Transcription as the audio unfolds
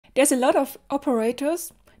There's a lot of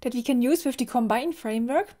operators that we can use with the combine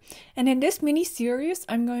framework. And in this mini series,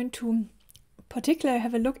 I'm going to particularly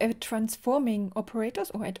have a look at transforming operators,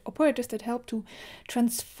 or at operators that help to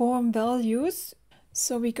transform values.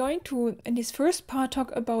 So we're going to, in this first part,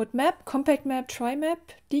 talk about map, compactMap, tryMap,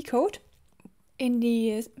 decode. In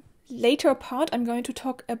the later part, I'm going to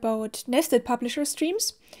talk about nested publisher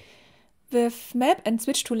streams with map and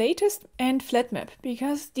switch to latest and flat map,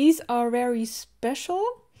 because these are very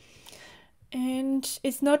special. And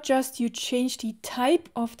it's not just you change the type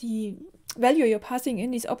of the value you're passing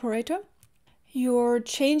in this operator, you're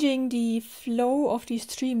changing the flow of the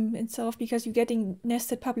stream itself because you're getting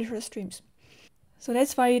nested publisher streams. So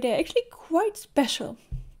that's why they're actually quite special.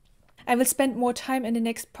 I will spend more time in the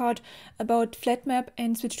next part about flat map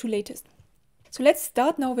and switch to latest. So let's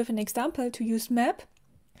start now with an example to use map.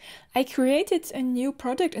 I created a new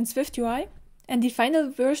project in SwiftUI, and the final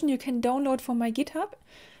version you can download from my GitHub.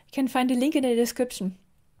 You can find the link in the description.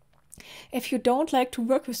 If you don't like to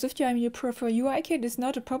work with SwiftUI and you prefer UIKit, it's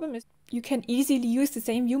not a problem. You can easily use the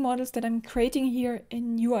same view models that I'm creating here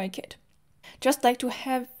in UIKit. Just like to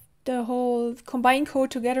have the whole combined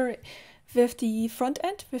code together with the front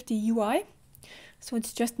end, with the UI. So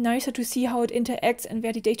it's just nicer to see how it interacts and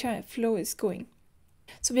where the data flow is going.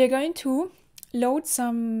 So we are going to load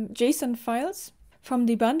some JSON files from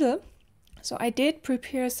the bundle. So I did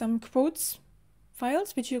prepare some quotes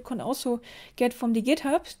files, which you can also get from the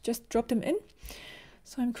GitHub, just drop them in.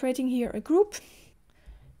 So I'm creating here a group,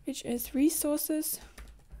 which is resources,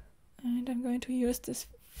 and I'm going to use this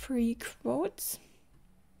free quotes.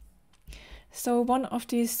 So one of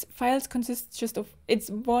these files consists just of, it's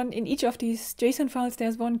one, in each of these JSON files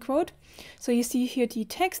there's one quote. So you see here the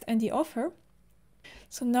text and the offer.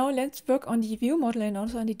 So now let's work on the view model and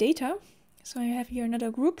also on the data. So I have here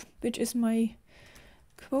another group, which is my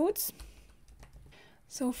quotes.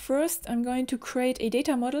 So first I'm going to create a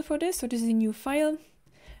data model for this. So this is a new file,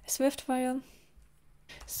 a Swift file.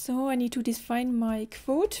 So I need to define my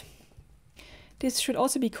quote. This should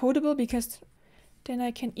also be codable because then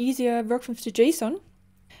I can easier work with the JSON.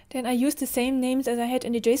 Then I use the same names as I had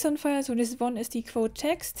in the JSON file. So this one is the quote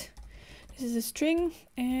text. This is a string,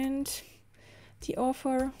 and the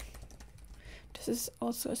offer, this is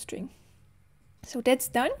also a string. So that's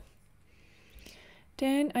done.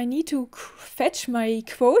 Then I need to fetch my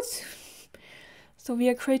quotes. So we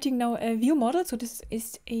are creating now a view model. So this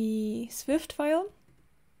is a Swift file.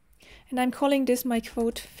 And I'm calling this my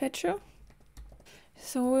quote fetcher.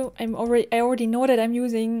 So I already know that I'm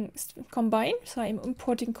using combine. So I'm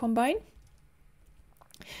importing combine.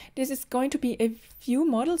 This is going to be a view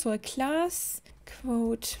model, so a class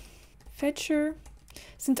quote fetcher.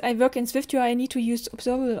 Since I work in SwiftUI, I need to use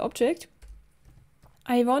observable object.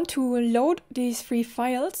 I want to load these three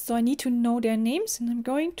files, so I need to know their names, and I'm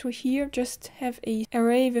going to here just have an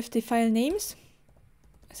array with the file names.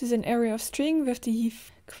 This is an array of string with the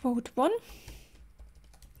quote 1,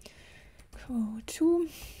 quote 2,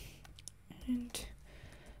 and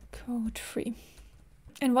quote 3.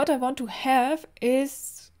 And what I want to have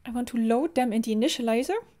is, I want to load them in the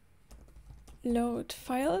initializer. Load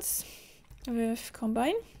files with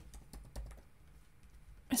combine.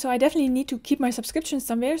 So I definitely need to keep my subscriptions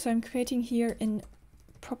somewhere. So I'm creating here a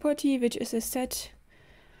property, which is a set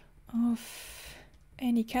of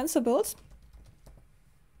any cancellables.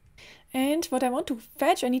 And what I want to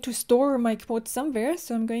fetch, I need to store my quotes somewhere.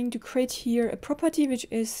 So I'm going to create here a property, which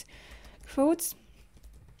is quotes.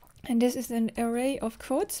 And this is an array of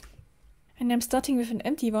quotes. And I'm starting with an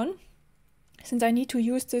empty one. Since I need to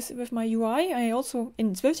use this with my UI, I also,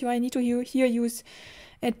 in SwiftUI, I need to here use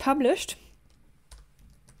add published.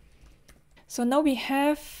 So now we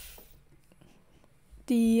have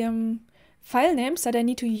the file names that I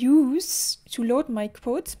need to use to load my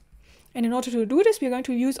quotes. And in order to do this, we're going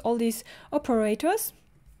to use all these operators.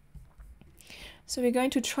 So we're going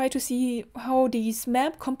to try to see how these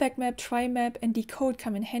map, compactMap, tryMap, and decode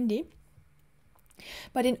come in handy.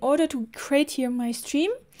 But in order to create here my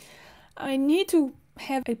stream, I need to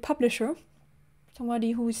have a publisher,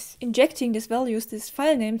 somebody who's injecting these values, these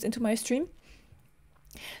file names into my stream.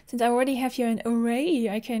 Since I already have here an array,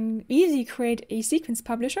 I can easily create a sequence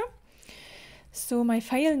publisher. So my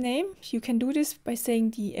file name, you can do this by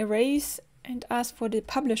saying the arrays and ask for the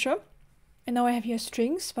publisher. And now I have here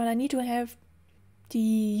strings, but I need to have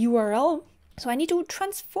the URL. So I need to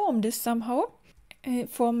transform this somehow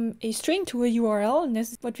from a string to a URL. And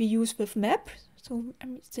this is what we use with map. So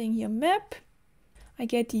I'm saying here map. I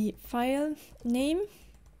get the file name.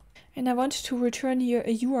 And I want to return here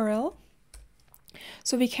a URL.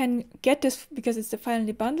 So we can get this because it's the file in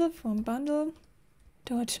the bundle from bundle.main.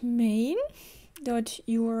 dot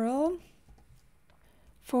URL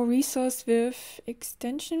for resource with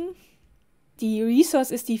extension. The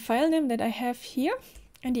resource is the file name that I have here,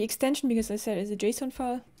 and the extension, because I said it's a JSON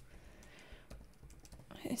file,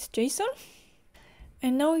 is JSON.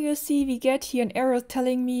 And now you see we get here an error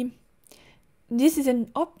telling me this is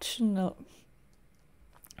an optional,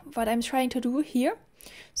 what I'm trying to do here.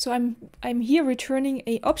 So I'm here returning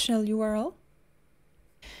a optional URL,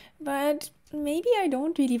 but maybe I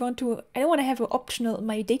don't really want to, I don't want to have an optional in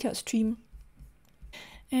my data stream.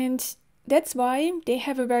 And that's why they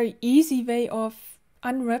have a very easy way of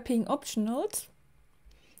unwrapping optionals.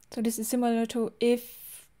 So this is similar to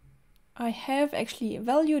if I have actually a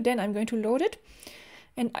value, then I'm going to load it.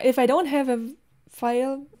 And if I don't have a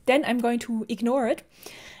file, then I'm going to ignore it.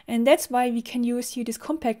 And that's why we can use here this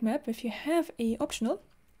compactMap if you have a optional.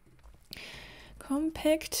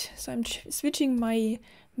 Compact, so I'm switching my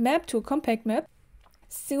map to a compactMap.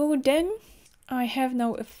 So then I have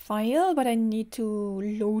now a file, but I need to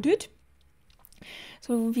load it.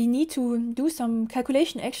 So we need to do some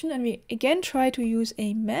calculation action, and we again try to use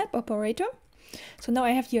a map operator. So now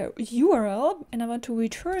I have here a URL and I want to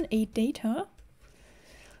return a data,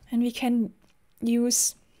 and we can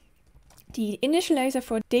use the initializer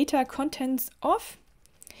for data contents of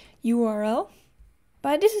URL.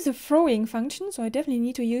 But this is a throwing function, so I definitely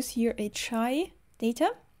need to use here a try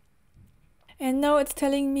data. And now it's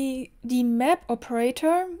telling me the map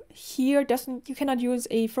operator here you cannot use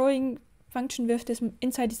a throwing function with this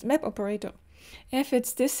inside this map operator. If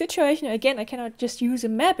it's this situation, again, I cannot just use a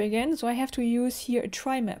map again, so I have to use here a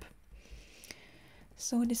tryMap.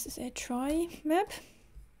 So this is a tryMap.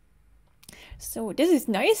 So this is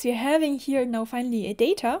nice. We're having here now finally a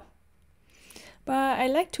data, but I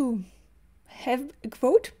like to have a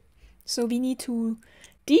quote. So we need to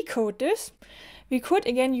decode this. We could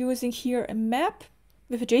again using here a map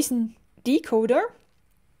with a JSON decoder,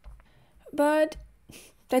 but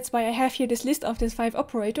that's why I have here this list of these 5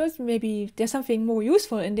 operators. Maybe there's something more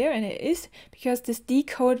useful in there, and it is because this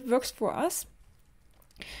decode works for us.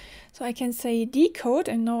 So I can say decode,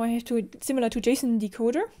 and now I have to, similar to JSON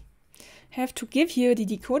decoder, have to give here the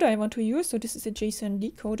decoder I want to use. So this is a JSON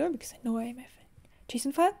decoder because I know I have a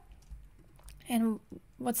JSON file. And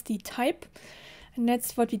what's the type? And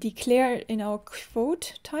that's what we declare in our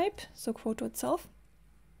quote type, so quote itself.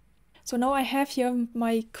 So now I have here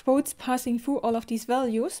my quotes passing through all of these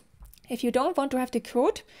values. If you don't want to have the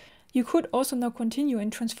quote, you could also now continue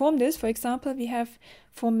and transform this. For example, we have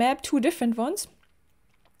for map 2 different ones.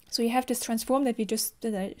 So you have this transform that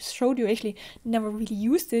I showed you, actually never really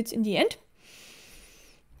used it in the end.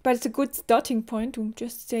 But it's a good starting point to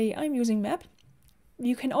just say I'm using map.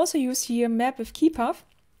 You can also use here map with key path.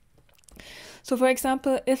 So for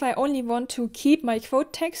example, if I only want to keep my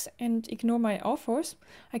quote text and ignore my authors,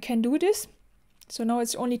 I can do this. So now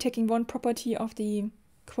it's only taking one property of the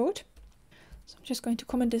quote. So I'm just going to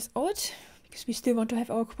comment this out because we still want to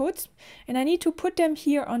have our quotes. And I need to put them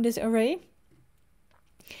here on this array.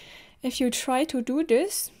 If you try to do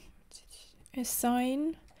this,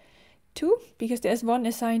 assign to, because there's one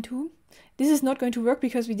assign to, this is not going to work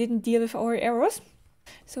because we didn't deal with our errors.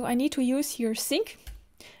 So I need to use here sync.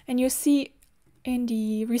 And you see in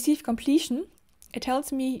the receive completion, it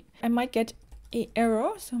tells me I might get an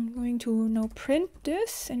error. So I'm going to now print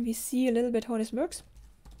this and we see a little bit how this works.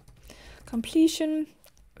 Completion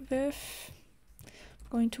with, I'm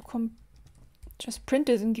going to just print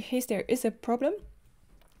this in case there is a problem.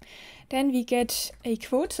 Then we get a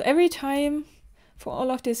quote. So every time for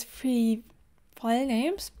all of these 3 file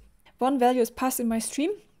names, one value is passed in my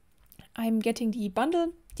stream. I'm getting the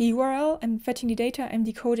bundle, the URL, I'm fetching the data, I'm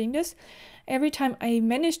decoding this. Every time I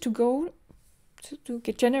manage to go to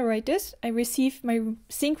generate this, my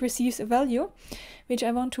sync receives a value, which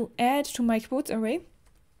I want to add to my quotes array.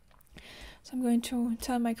 So I'm going to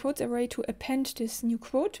tell my quotes array to append this new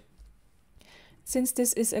quote. Since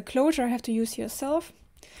this is a closure, I have to use here self.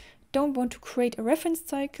 Don't want to create a reference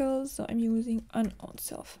cycle, so I'm using unowned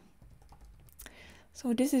self.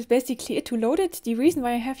 So this is basically it to load it. The reason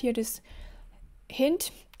why I have here this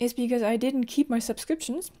hint is because I didn't keep my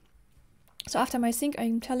subscriptions. So after my sync,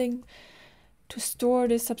 I'm telling to store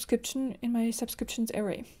this subscription in my subscriptions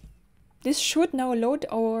array. This should now load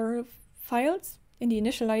our files in the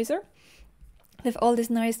initializer with all these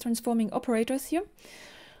nice transforming operators here.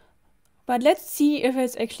 But let's see if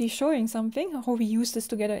it's actually showing something, how we use this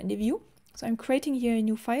together in the view. So I'm creating here a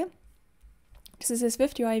new file. This is a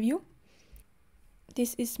SwiftUI view.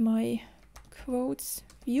 This is my quotes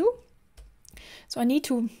view. So I need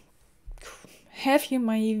to have here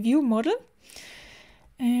my view model.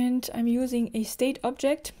 And I'm using a state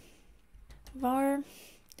object var.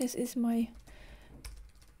 This is my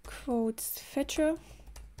quotes fetcher,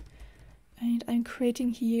 and I'm creating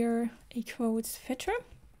here a quotes fetcher.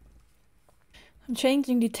 I'm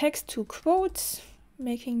changing the text to quotes,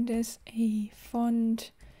 making this a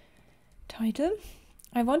font title.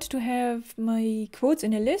 I want to have my quotes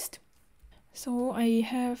in a list, so I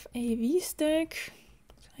have a VStack.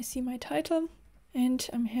 I see my title, and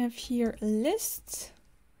I have here a list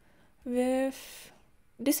with,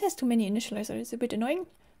 this has too many initializers, it's a bit annoying.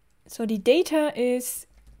 So the data is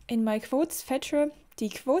in my quotes fetcher, the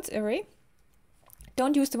quotes array.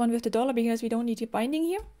 Don't use the one with the dollar because we don't need the binding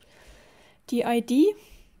here. The ID,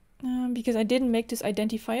 because I didn't make this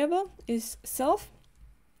identifiable, is self.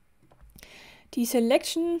 The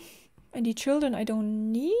selection and the children I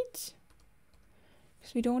don't need,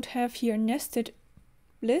 because we don't have here nested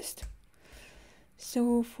list.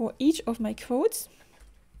 So for each of my quotes,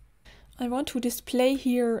 I want to display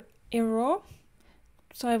here error.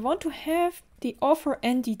 So I want to have the author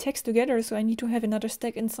and the text together, so I need to have another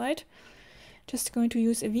stack inside. Just going to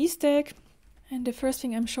use a VStack. And the first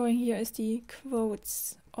thing I'm showing here is the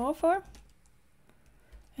quotes author.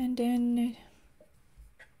 And then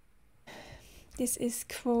this is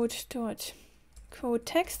quote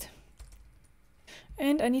text.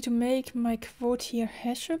 And I need to make my quote here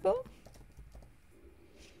hashable.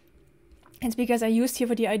 It's because I used here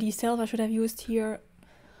for the ID self, I should have used here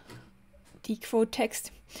the quote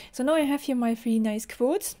text. So now I have here my 3 nice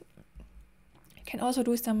quotes. I can also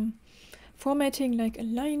do some formatting like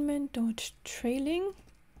alignment.trailing.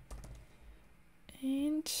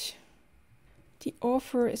 And the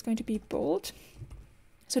author is going to be bold.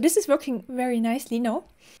 So this is working very nicely now.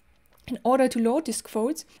 In order to load these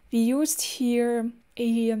quotes, we used here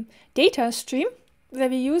a data stream where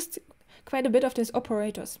we used quite a bit of these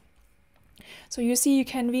operators. So you see, you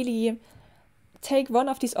can really take one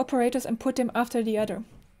of these operators and put them after the other,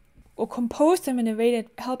 or compose them in a way that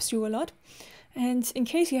helps you a lot. And in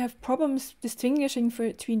case you have problems distinguishing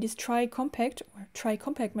between this tryCompact, or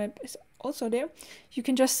tryCompactMap is also there, you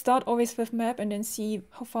can just start always with map and then see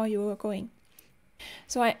how far you are going.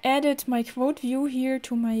 So I added my quote view here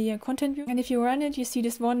to my content view, and if you run it, you see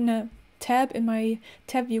this one tab in my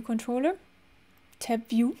tab view controller, tab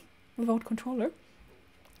view without controller,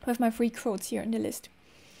 with my 3 quotes here in the list.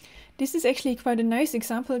 This is actually quite a nice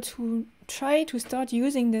example to try to start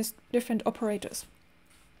using these different operators.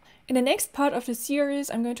 In the next part of the series,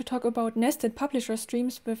 I'm going to talk about nested publisher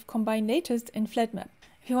streams with combine latest and flatMap.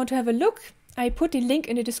 If you want to have a look, I put the link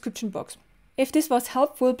in the description box. If this was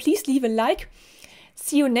helpful, please leave a like.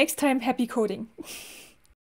 See you next time. Happy coding!